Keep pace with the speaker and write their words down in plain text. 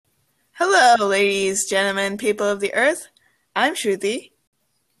Hello, ladies, gentlemen, people of the earth. I'm Shruti.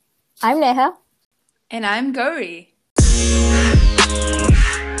 I'm Neha. And I'm Gauri.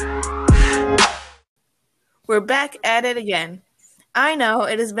 We're back at it again. I know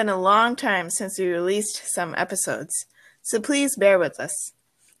it has been a long time since we released some episodes, so please bear with us.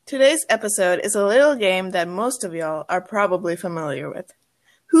 Today's episode is a little game that most of y'all are probably familiar with.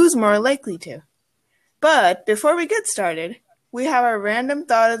 Who's more likely to? But before we get started, we have our random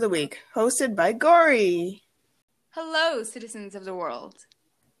thought of the week, hosted by Gauri. Hello, citizens of the world.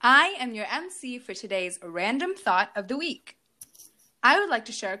 I am your MC for today's random thought of the week. I would like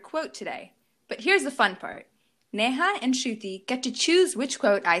to share a quote today, but here's the fun part. Neha and Shruti get to choose which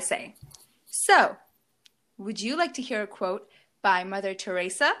quote I say. So, would you like to hear a quote by Mother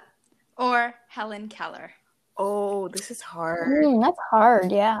Teresa or Helen Keller? Oh, this is hard. That's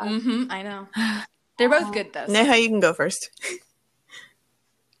hard, yeah. I know. They're both good, though. Neha, you can go first.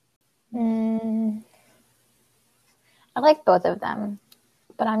 I like both of them,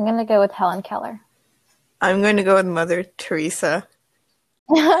 but I'm going to go with Helen Keller. I'm going to go with Mother Teresa.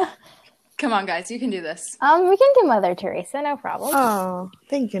 Come on, guys, you can do this. We can do Mother Teresa, no problem. Oh,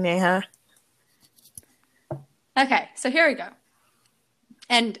 thank you, Neha. Okay, so here we go.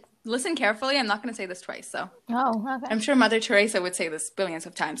 And listen carefully, I'm not going to say this twice, so. Oh, okay. I'm sure Mother Teresa would say this billions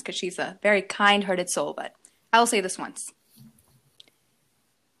of times because she's a very kind-hearted soul, but I'll say this once.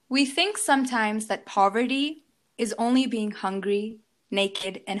 We think sometimes that poverty is only being hungry,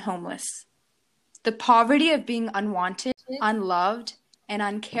 naked, and homeless. The poverty of being unwanted, unloved, and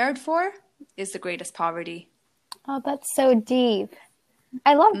uncared for is the greatest poverty. Oh, that's so deep.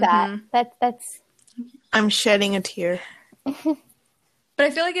 I love that. That's. I'm shedding a tear. But I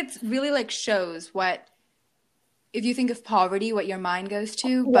feel like it's really like shows what, if you think of poverty, what your mind goes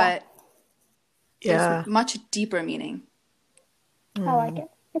to, but there's much deeper meaning. I like it.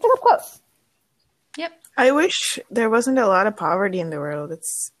 It's a good quote. Yep. I wish there wasn't a lot of poverty in the world.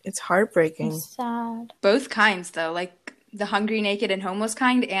 It's heartbreaking. It's sad. Both kinds, though, like the hungry, naked, and homeless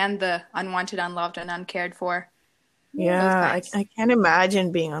kind, and the unwanted, unloved, and uncared for. Yeah, I can't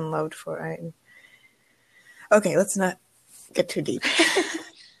imagine being unloved for. Okay, let's not get too deep.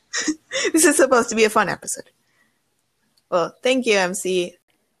 This is supposed to be a fun episode. Well, thank you, MC.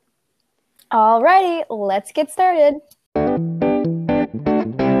 Alrighty, let's get started.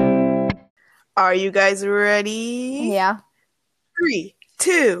 Are you guys ready? Yeah. 3,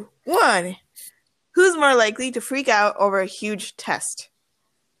 2, 1. Who's more likely to freak out over a huge test?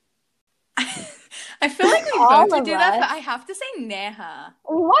 I feel like we both would do that, but I have to say Neha.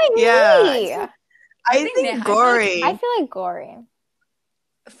 Why me? Yeah. I think Gauri. I feel like Gauri.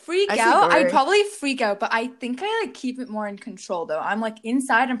 Freak out? I'd probably freak out, but I think I like keep it more in control though. I'm like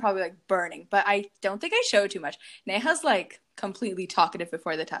inside, I'm probably like burning, but I don't think I show too much. Neha's like completely talkative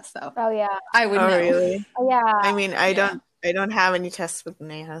before the test though. Oh yeah. I would know. Really? Oh yeah. I mean, I don't have any tests with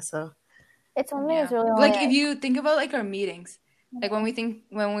Neha, so it's only really like if you think about like our meetings, like when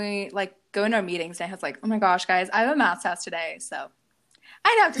we like go in our meetings, Neha's like, oh my gosh, guys, I have a math test today, so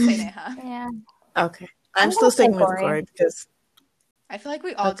I'd have to say Neha. Yeah. Okay. I'm still sticking with Gauri because I feel like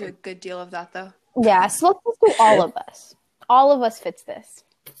we all do a good deal of that, though. Yeah, so let's do all of us. All of us fits this,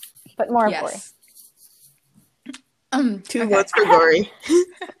 but more of Gauri. 2 votes for Gauri.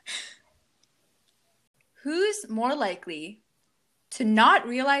 Who's more likely to not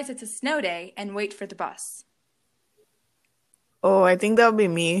realize it's a snow day and wait for the bus? Oh, I think that would be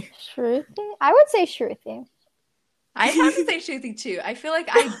me. Shruti? I would say Shruti. I'd have to say Shruti, too. I feel like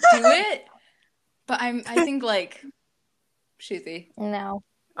I do it, but I think, like, Shruti. No.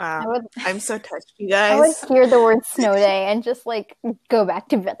 Wow. I'm so touched, you guys. I would hear the word snow day and just, like, go back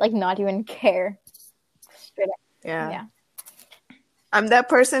to bed, like, not even care. Straight up. Yeah. I'm that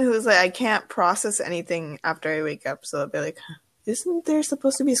person who's like, I can't process anything after I wake up, so I'll be like, isn't there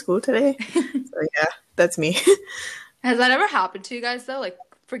supposed to be school today? So, yeah, that's me. Has that ever happened to you guys, though? Like,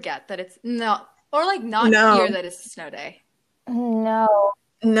 forget that it's not, or, like, not hear that it's a snow day?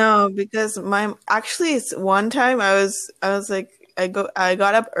 No, because it's one time I was like I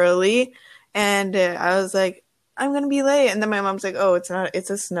got up early and I was like I'm gonna be late, and then my mom's like, oh, it's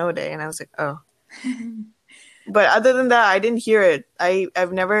a snow day, and I was like, oh. But other than that, I didn't hear it.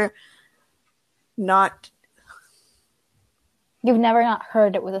 I've never not. You've never not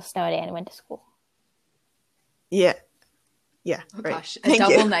heard it was a snow day and went to school. Yeah. Oh right. gosh, a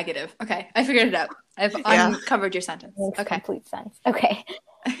double negative. Okay, I figured it out. I've uncovered your sentence. Makes okay, complete sense. Okay,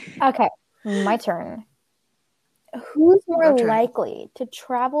 my turn. Who's more likely to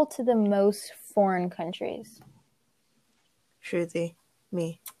travel to the most foreign countries? Shruti,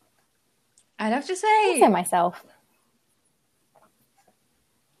 me. I'd have to I say say myself.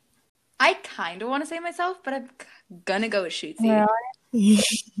 I kind of want to say myself, but I'm gonna go with Shruti. Really?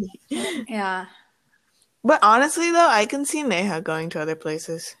 Yeah. But honestly, though, I can see Neha going to other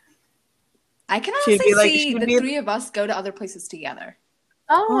places. I can She'd honestly be like, see she'd the be- three of us go to other places together.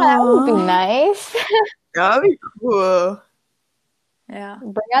 Oh, that would be Aw. nice. That'd be cool. Yeah.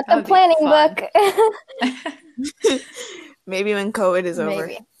 Bring out That the would be planning fun. book. Maybe when COVID is over.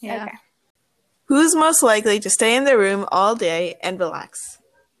 Maybe. Yeah. Okay. Who's most likely to stay in their room all day and relax?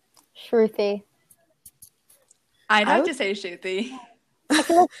 Shruti. I'd I have would- to say Shruti. I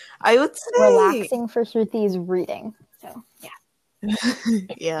feel like I would say relaxing for Shruti is reading. So, yeah.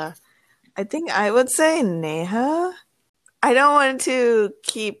 yeah. I think I would say Neha. I don't want to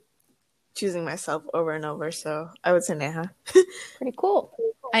keep choosing myself over and over, so I would say Neha. Pretty cool.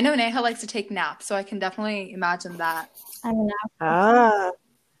 I know Neha likes to take naps, so I can definitely imagine that. I'm a nap. Ah,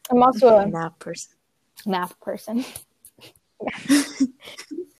 I'm also a nap person. nap person.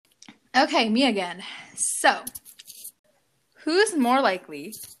 Okay, me again. So, who's more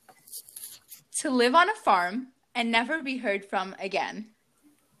likely to live on a farm and never be heard from again?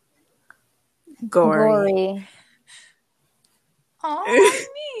 Gory. Oh,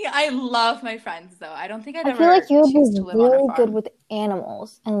 me! I love my friends, though. I don't think I'd I ever feel like you would choose be to live on a really farm. good with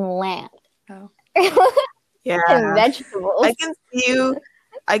animals and land. Oh. Yeah. And vegetables.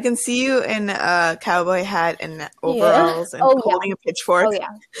 I can see you in a cowboy hat and overalls and Oh, yeah. holding a pitchfork. Oh, yeah.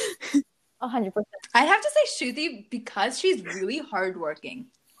 100%. I'd have to say Shruti because she's really hardworking.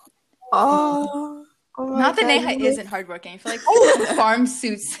 Oh my Not that God, Neha really? isn't hardworking. I feel like a farm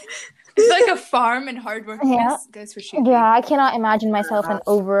suits. It's like a farm and hardworking Yeah. goes for Shruti. Yeah, I cannot imagine myself in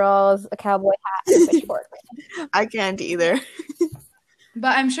overalls, a cowboy hat, and a pitchfork. I can't either.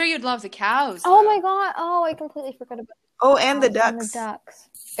 But I'm sure you'd love the cows. Oh though. my god. Oh, I completely forgot about Oh, and the and ducks. the ducks.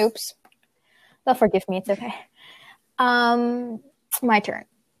 Oops. They'll forgive me. It's okay. My turn.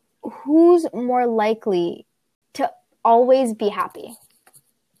 Who's more likely to always be happy?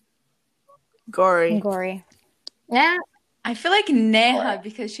 Gory. Gory. Nah. I feel like Neha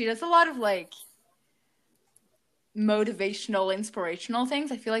because she does a lot of like motivational, inspirational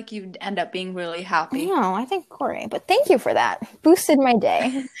things. I feel like you'd end up being really happy. No, I think Corey. But thank you for that. Boosted my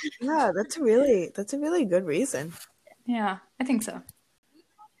day. Yeah, that's a really good reason. Yeah, I think so.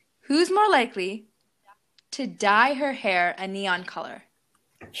 Who's more likely to dye her hair a neon color?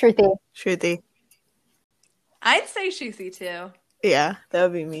 Shruti. Shruti. I'd say Shruti too. Yeah, that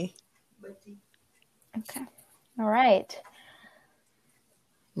would be me. Okay. All right.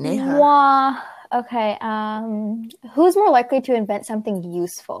 Neha. Wah. Okay. Who's more likely to invent something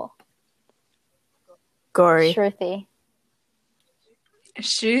useful? Gory. Shruti.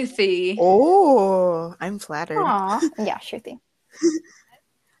 Shruti. Oh, I'm flattered. Aw. Yeah, Shruti.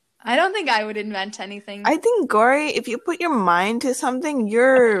 I don't think I would invent anything. I think Gory, if you put your mind to something,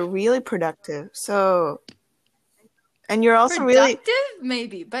 you're really productive. So, and you're also Productive, really,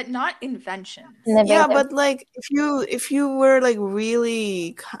 maybe, but not inventions. yeah, but like if you were like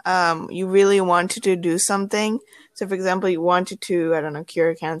really, you really wanted to do something. So, for example, you wanted to, I don't know,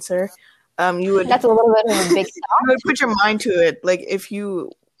 cure cancer. You would. That's a little bit of a big You would put your mind to it. Like if you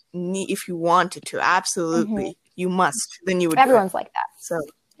wanted to, absolutely, you must. Then you would. Everyone's like that. So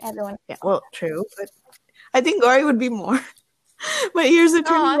Everyone. yeah, well, true, but I think Gory would be more. My ears are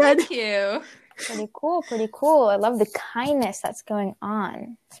turning red. Thank you. Pretty cool. Pretty cool. I love the kindness that's going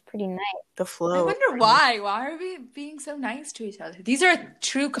on. It's pretty nice. The flow. I wonder why. Why are we being so nice to each other? These are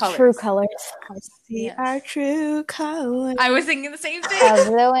true colors. True colors. See Yes. our true colors. I was thinking the same thing. Of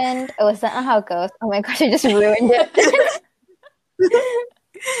the wind. Oh, is that not how it goes? Oh my gosh, I just ruined it.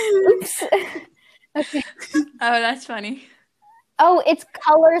 Oops. Okay. Oh, that's funny. Oh, it's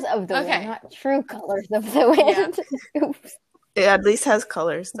colors of the Okay. wind, not true colors of the wind. Oops. It at least has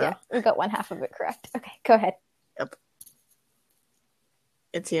colors, though. Yeah, we got one half of it correct. Okay, go ahead. Yep.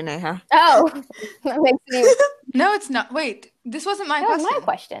 It's you, Neha. Oh, that makes you. No, it's not. Wait, this wasn't my That was question. my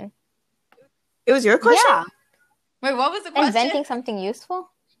question. It was your question? Yeah, Wait, what was the question? inventing something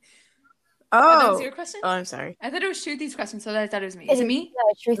useful. Oh, that Oh. was your question? Oh, I'm sorry. I thought it was Shruti's question, so I thought it was me. Is it me? No,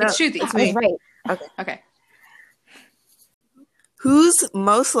 it's Shruti. No, It's Shruti. it's I was me. right. Okay. Who's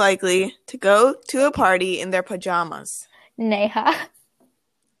most likely to go to a party in their pajamas? Neha.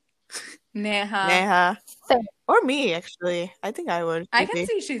 Neha. Neha. So- Or me, actually. I think I would. I can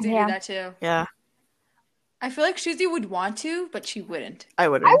Shruti. see Shruti Yeah. do that too. Yeah, I feel like Shruti would want to, but she wouldn't. I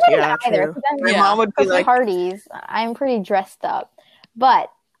wouldn't. I wouldn't Yeah, either. true. 'Cause I'm My Yeah. mom would be for like, parties. I'm pretty dressed up,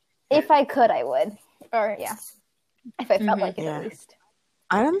 but if I could, I would. Or yeah, if I felt Mhm. like it Yeah. at least.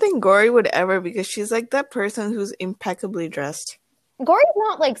 I don't think Gory would ever because she's like that person who's impeccably dressed. Gory's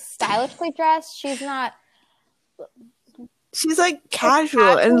not like stylishly dressed. She's not She's like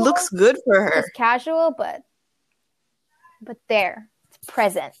casual and looks good for her. It's casual, but there, it's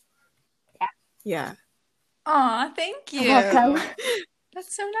present. Yeah. Aw, thank you. You're welcome.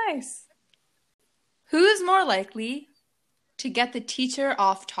 That's so nice. Who's more likely to get the teacher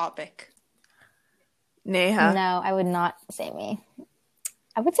off topic? Neha. No, I would not say me.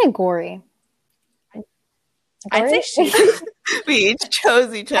 I would say Gory. I'd say she. We each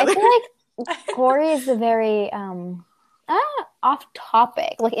chose each I other. feel like Gory is a very off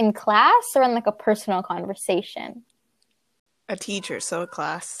topic, like in class or in like a personal conversation. A teacher, so a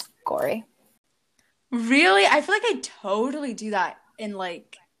class. Gory. Really? I feel like I totally do that in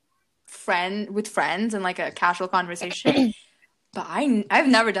like with friends and like a casual conversation. But I've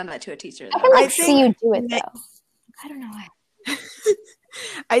never done that to a teacher though. I can see you do it though. I don't know why.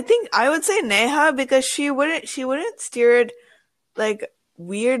 I think I would say Neha because she wouldn't steer it like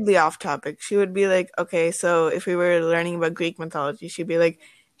weirdly off topic. She would be like, okay, so if we were learning about Greek mythology, she'd be like,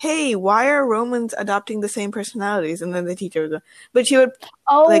 hey, why are Romans adopting the same personalities? And then the teacher would go, but she would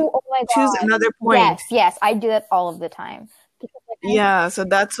my choose God. another point. Yes, I do that all of the time. Because, yeah, so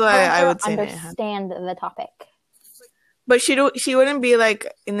that's why I would say understand Neha. the topic. But she wouldn't be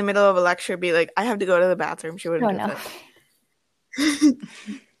like in the middle of a lecture, be like, I have to go to the bathroom. She wouldn't do that.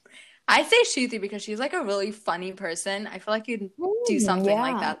 I say Shruti because she's like a really funny person. I feel like you'd do something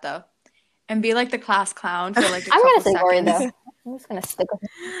like that though, and be like the class clown for like a I'm couple gonna say seconds. Gory though. I'm just gonna stick with it.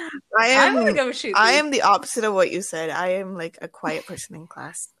 I'm gonna go with Shruti. I am the opposite of what you said. I am like a quiet person in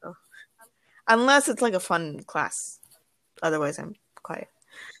class, so. Unless it's like a fun class. Otherwise, I'm quiet.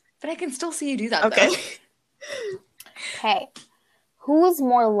 But I can still see you do that. Okay. Though. Okay, who is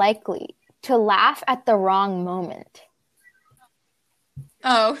more likely to laugh at the wrong moment?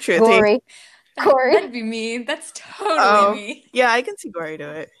 Oh, Shruti. Gory. That'd be me. That's totally me. Yeah, I can see Gory do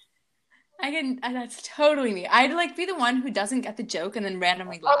it. That's totally me. I'd like be the one who doesn't get the joke and then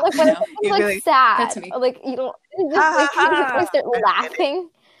randomly laugh. Or like when it's like sad. That's me. Or, like you don't just like, you start laughing.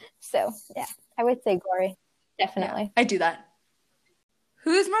 So yeah, I would say Gory. Definitely. Yeah, I do that.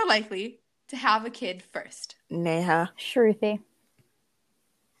 Who's more likely to have a kid first? Neha. Shruti.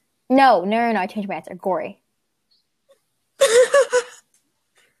 No, I changed my answer. Gory.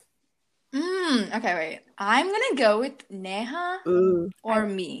 Okay, wait. I'm gonna go with Neha or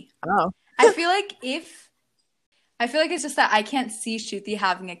me. Oh. I feel like it's just that I can't see Shruti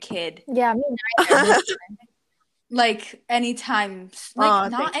having a kid. Yeah, me neither. Like anytime,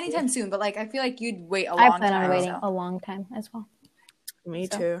 not anytime soon, but like I feel like you'd wait a long time. I plan on waiting a long time as well. Me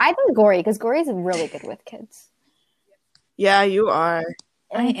too. I think Gory because Gory is really good with kids. Yeah, you are.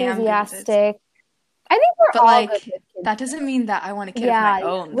 Enthusiastic. I think we're all good with kids. That doesn't mean that I want a kid of my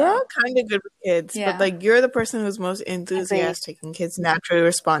own. We're all kind of good with kids, but like you're the person who's most enthusiastic, and kids naturally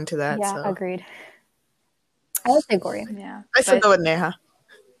respond to that. Yeah, so. Agreed. I would say Gory. Yeah, I still go with Neha.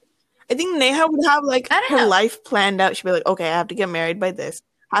 I think Neha would have like her life planned out. She'd be like, okay, I have to get married by this.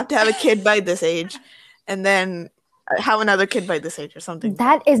 I have to have a kid by this age, and then have another kid by this age or something.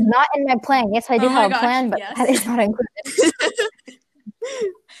 That is not in my plan. Yes, I do have a plan, but that is not included.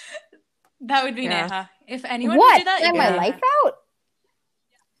 That would be Neha. If anyone would do that, plan my life out?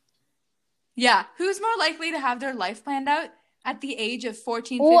 Yeah. Who's more likely to have their life planned out at the age of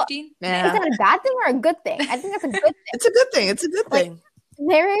 14, 15? Is that a bad thing or a good thing? I think that's a good thing. It's a good thing. It's a good thing.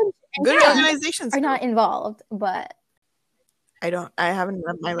 Marriage and good organizations are not involved, but I haven't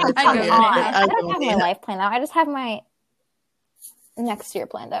done my life plan out. I don't have my life planned out. I just have my next year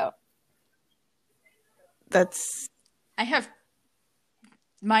planned out. I have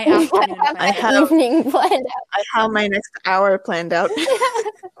my afternoon planned out. Evening planned out. I have my next hour planned out.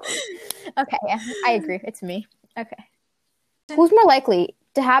 Okay, yeah, I agree. It's me. Okay. Who's more likely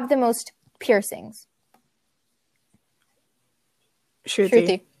to have the most piercings?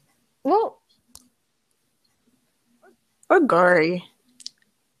 Shruti. Well, or Gory.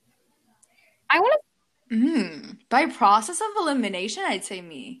 I want to. By process of elimination, I'd say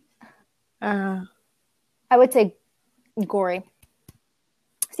me. I would say Gory.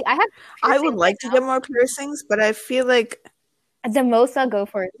 See, I would like to get more piercings, but I feel like the most I'll go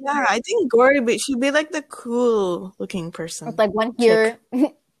for it. Yeah, I think Gory, but she'd be like the cool looking person. With like one here.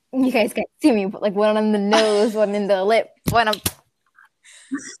 You guys can't see me, but like one on the nose, one in the lip, one on.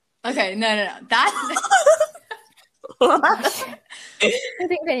 Okay, no. That's. I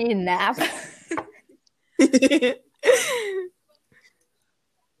think I need a nap.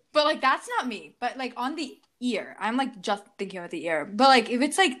 But like that's not me. But like on the ear, I'm like just thinking about the ear. But like if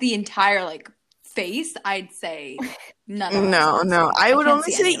it's like the entire like face, I'd say none of No. I would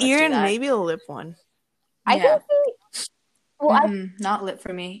only say ear and that. maybe a lip one. I can see Well, Not lip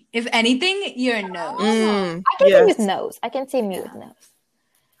for me. If anything, your nose. I can see with nose. I can see me with nose.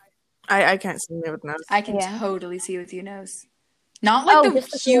 I can't see me with nose. I can totally see with your nose. Not like the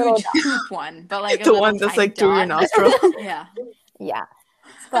just huge hoop one, but like the one that's like through your nostril. Yeah. Yeah.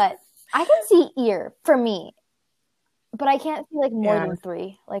 But I can see ear for me. But I can't see like more than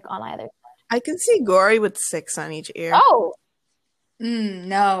 3, like on either. I can see Gory with 6 on each ear. Oh.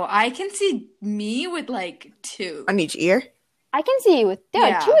 No, I can see me with like 2 on each ear. I can see you with 2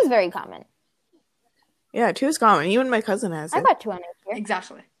 is very common. Yeah, 2 is common. Even my cousin has it. I got 2 on each ear.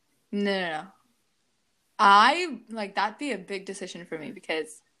 Exactly. No. I like that'd be a big decision for me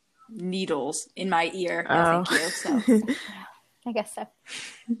because needles in my ear. No, thank you. So I guess so.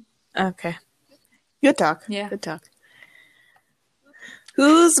 Okay. Good talk. Yeah. Good talk.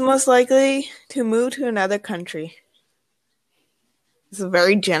 Who's most likely to move to another country? This is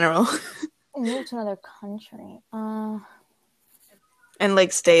very general. Move to another country. And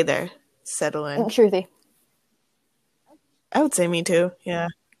like stay there. Settle in. Shruti. I would say me too. Yeah.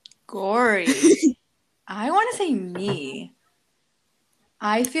 Gory. I want to say me.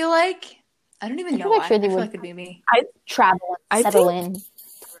 I feel like I don't even know why. I feel like it'd be me. I'd travel and settle in.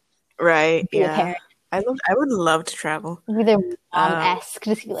 Right. Yeah. I would love to travel. Be their mom-esque.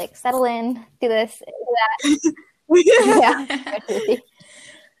 Just be like, settle in, do this, do that.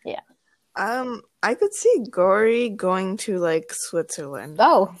 Yeah. I could see Gory going to like Switzerland.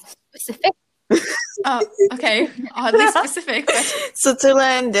 Oh, specific. Oh, okay. Oddly specific. But...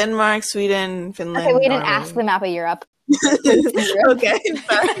 Switzerland, Denmark, Sweden, Finland. Okay, we didn't ask the map of Europe. Okay,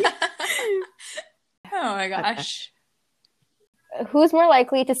 sorry. Oh my gosh. Who's more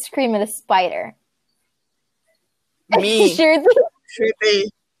likely to scream at a spider? Me. Shruti.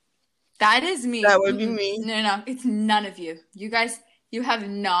 That is me. That would be me. No. It's none of you. You guys, you have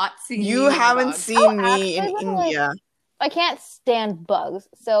not seen You me. haven't seen me in India. I can't stand bugs,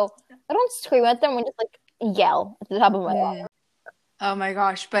 so I don't scream at them. I just like yell at the top of my lungs. Oh my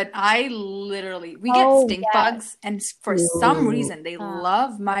gosh, but I literally, we get stink bugs, and for some reason, they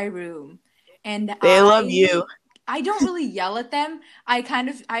love my room. And they love you. I don't really yell at them. I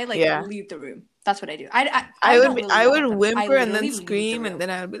leave the room. That's what I do. I would whimper and then scream, and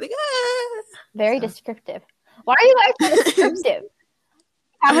then I would be like, ah. Very descriptive. Why are you guys so descriptive?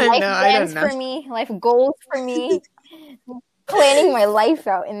 Have life plans for me, life goals for me. Planning my life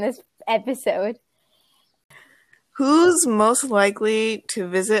out in this episode. Who's most likely to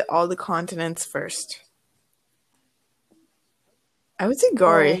visit all the continents first? I would say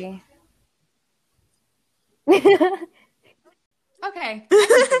Gory. Okay, I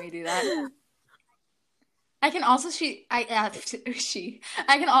can see me do that. I can also I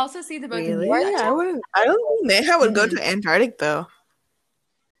can also see the both. Really? I don't think Neha would go to Antarctic though.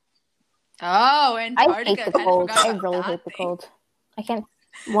 Oh, Antarctica. I hate the cold. I really hate the cold. I can't.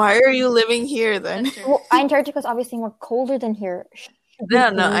 Why are you living here then? Well, Antarctica is obviously more colder than here. No,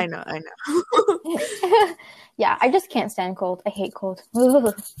 I know. Yeah, I just can't stand cold. I hate cold.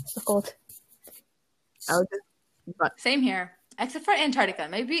 The cold. Same here, except for Antarctica.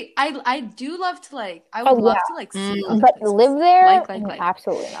 Maybe I do love to like. I would love to like see, but places. Live there? Like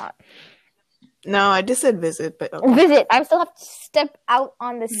absolutely not. No, I just said visit, but okay. Visit. I still have to step out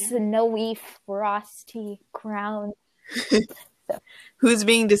on the snowy, frosty ground. So. Who's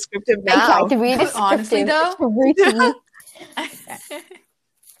being descriptive now? I tried to be descriptive. Honestly, though,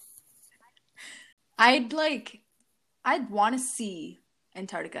 I'd want to see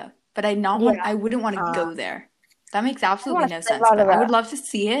Antarctica, but I wouldn't want to go there. That makes absolutely no sense. But I would love to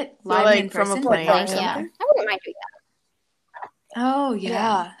see it live in person. From a plane or something. Yeah, I wouldn't mind doing that. Oh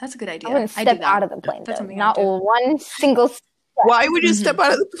yeah, that's a good idea. I wouldn't step out of the plane. That's though. Not one single step. Why would you step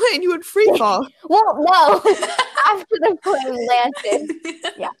out of the plane? You would free fall. Well, no. After the plane landed.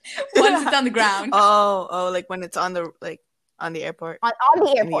 Yeah. Once it's on the ground. Oh, like when it's on the airport. On the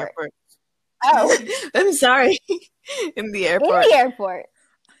airport. Oh. I'm sorry. In the airport. In the airport.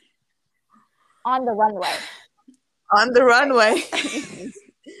 On the runway. On the runway.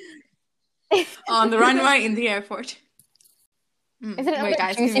 On the runway in the airport. Is it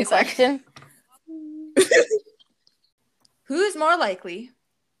another juicy question? Who's more likely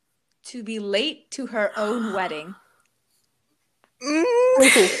to be late to her own wedding?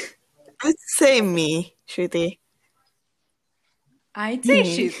 I'd say me, Shruti. I'd say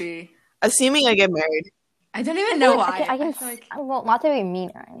Shruti. Assuming I get married. I don't even know why. I can well, not to be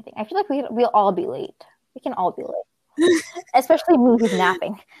mean or anything. I feel like we'll all be late. We can all be late. Especially me who's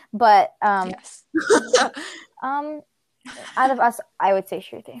napping. But yes. Out of us, I would say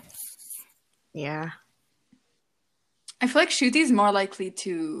Shruti. Yeah. I feel like Shruti's more likely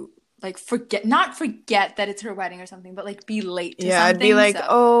to like not forget that it's her wedding or something, but like be late to something. I'd be like,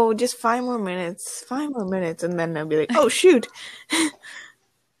 oh, just 5 more minutes, and then I'd be like, oh shoot.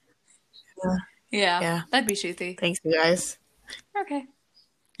 Yeah, that'd be Shruti. Thanks, you guys. Okay.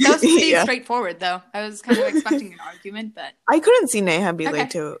 That was pretty straightforward, though. I was kind of expecting an argument, but I couldn't see Neha be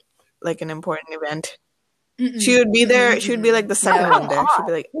late to like an important event. She would be there. She would be like the second one there. She'd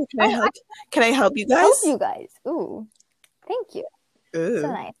be like, oh, can I help you guys? Help you guys. Ooh, thank you. Ooh.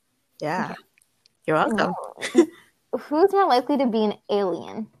 So nice. Yeah. Okay. You're welcome. Who's more likely to be an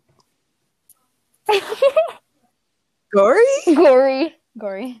alien? Gory? Gory.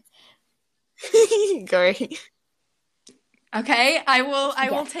 Gory. Okay, I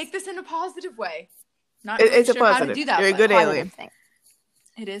will take this in a positive way. It's a positive. How to do that, you're a good alien. Thing.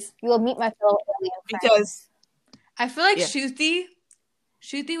 It is. You will meet my fellow alien friends. Because I feel like Shruti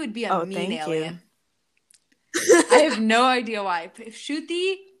would be a mean alien. I have no idea why. But if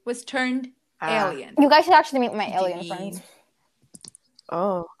Shruti was turned alien, you guys should actually meet my alien friends.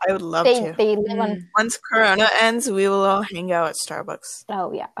 Oh, I would love to. They live on. Once Corona ends, we will all hang out at Starbucks.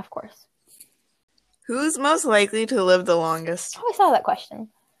 Oh yeah, of course. Who's most likely to live the longest? Oh, I saw that question.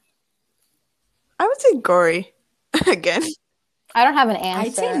 I would say Gory. Again. I don't have an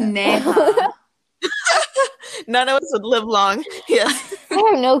answer. I'd say Neha. None of us would live long. Yeah.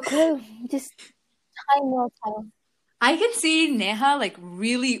 I have no clue. Just time will tell. I can see Neha like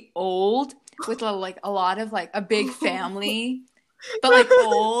really old with a lot of like a big family, but like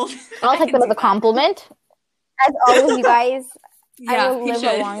old. I'll take that as a compliment. As always, you guys, I will live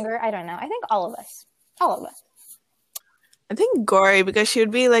longer. I don't know. I think all of us. All of us. I think Gory, because she would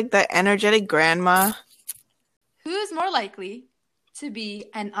be like the energetic grandma. Who is more likely to be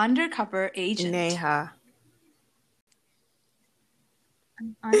an undercover agent? Neha.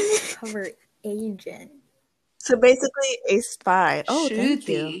 An undercover agent. So basically a spy. Oh, Shruti. Thank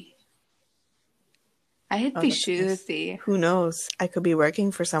you. I'd be Shruti. Nice. Who knows? I could be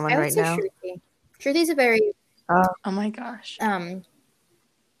working for someone right now. Shruti. Shruti's a very oh my gosh. I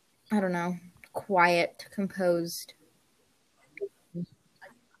don't know, quiet, composed.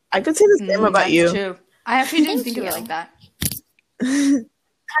 I could say the same about you. True. I actually didn't think of it like that. Kind of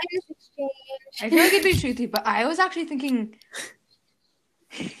exchange. I feel like it'd be Shruti, but I was actually thinking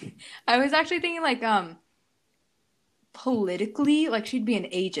like politically, like she'd be an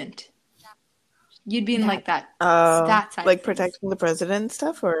agent. You'd be in like that side, like protecting the president and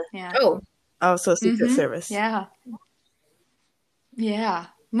stuff, or so Secret Service. Yeah,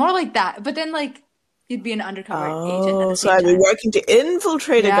 more like that. But then like you'd be an undercover agent. At the so same I'd be time. working to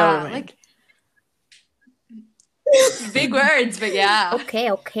infiltrate a government. Like big words, but yeah.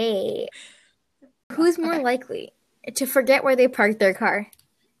 Okay. Who's more likely to forget where they parked their car?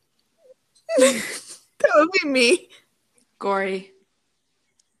 That would be me. Gory.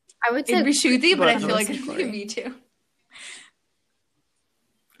 I would say it'd be Shruti, but I feel like it'd be me too.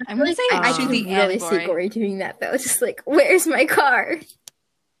 I'm gonna say I Shruti could really see Gory doing that though. Just like, where's my car?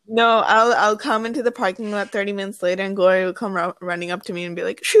 No, I'll come into the parking lot 30 minutes later, and Gloria will come running up to me and be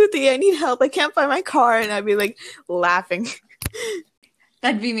like, Shruti, I need help. I can't find my car. And I'd be like laughing.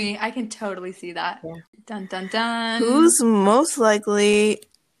 That'd be me. I can totally see that. Yeah. Dun, dun, dun. Who's most likely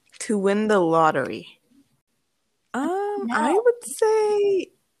to win the lottery? I would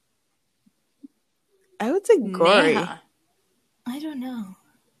say Gory. Neha. I don't know.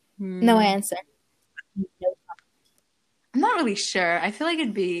 No answer. I'm not really sure. I feel like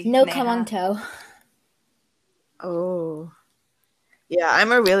it'd be no Neha. Kamanto. Oh. Yeah,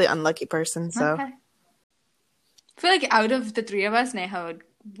 I'm a really unlucky person, so. Okay. I feel like out of the three of us, Neha would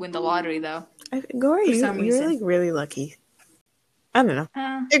win the lottery, though. Gory, you're like really lucky. I don't know.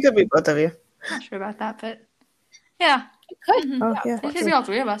 It could be both of you. Not sure about that, but yeah. It could. Mm-hmm. Oh, yeah. It could be all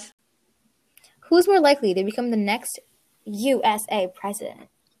three of us. Who's more likely to become the next USA president?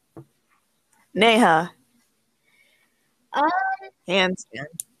 Neha. Hands down.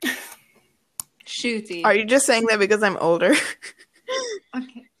 Shruti. Are you just saying that because I'm older?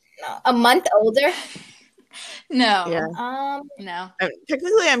 Okay. No. A month older? No. Yeah. No.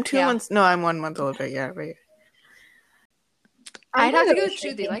 Technically, I'm 2 months. No, I'm 1 month older. Yeah, right. I'd have to go with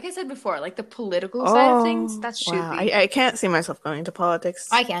Shruti. Like I said before, like the political side of things, that's Shruti. Wow. I can't see myself going into politics.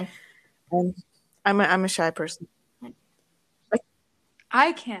 I can. I'm a shy person.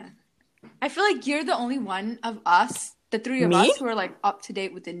 I can. I feel like you're the only one of us, the three of us, who are like up to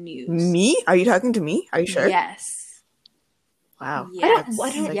date with the news. Me? Are you talking to me? Are you sure? Yes. Wow. Yes.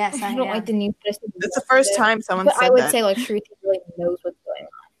 I don't like the news. It's the first time someone said that. But I would say like Shruti really knows what's going on.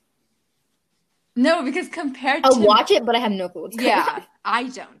 No, because compared to... I'll watch it, but I have no clue what's going on. Yeah, I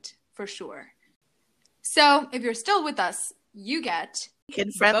don't, for sure. So, if you're still with us, you get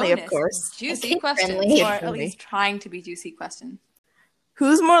Kid-friendly, of course. Juicy questions, Kid-friendly. or at least trying to be juicy questions.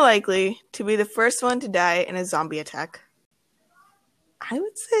 Who's more likely to be the first one to die in a zombie attack? I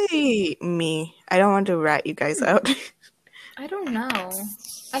would say me. I don't want to rat you guys out. I don't know.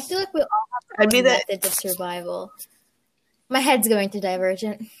 I feel like we all have our own methods of survival. My head's going to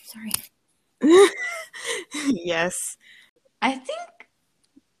Divergent. Sorry. Yes. I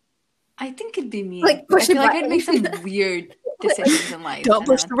think it'd be me. Like, push I feel a like I'd button. make some weird decisions in life. Don't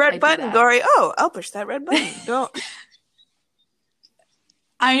push the red I'd do button, that. Gory. Oh, I'll push that red button. Don't.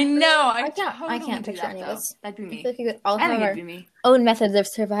 I know. I can't do picture that, any of though. us. That'd be I me. feel like we would all I have think our it'd be me. own methods of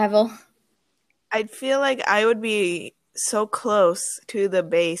survival. I'd feel like I would be so close to the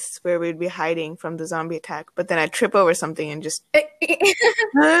base where we'd be hiding from the zombie attack, but then I'd trip over something and just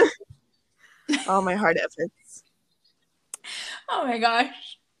all my hard efforts. Oh my gosh.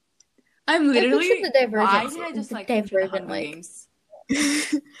 I'm literally. the Divergent. Why did I just like picture the Hunger Games?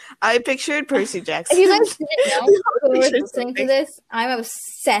 I pictured Percy Jackson. If you guys didn't know who was listening to this, I'm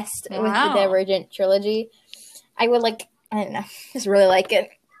obsessed with the Divergent trilogy. I would I don't know, just really like it.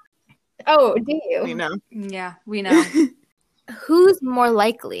 Oh, do you? We know. Yeah, we know. Who's more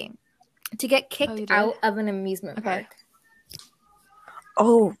likely to get kicked out of an amusement park?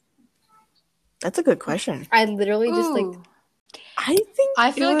 Oh, that's a good question. I literally just I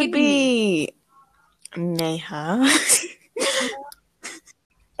feel it like would it'd be Neha.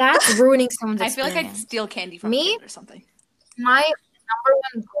 That's ruining someone's I feel like I'd experience. steal candy from Me? a kid or something. My number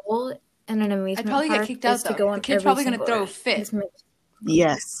one goal in an amusement I'd probably park get kicked out, is to though. go on The kid's every probably gonna single throw a ride. fit.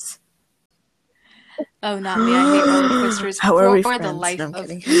 Yes. Oh, not me. I hate roller coasters. How are we for friends? the life No, I'm of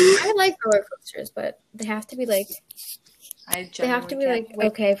kidding. I like roller coasters, but they have to be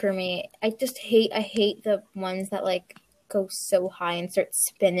okay for me. I hate the ones that go so high and start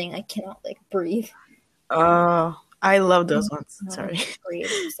spinning. I cannot breathe. Oh, I love those ones. Sorry. Breathe.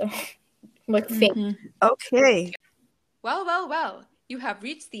 So faint. Okay. Well. You have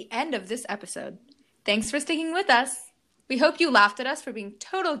reached the end of this episode. Thanks for sticking with us. We hope you laughed at us for being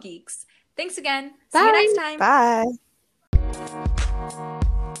total geeks. Thanks again. See you next time.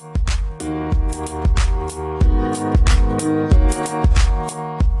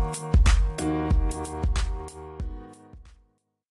 Bye.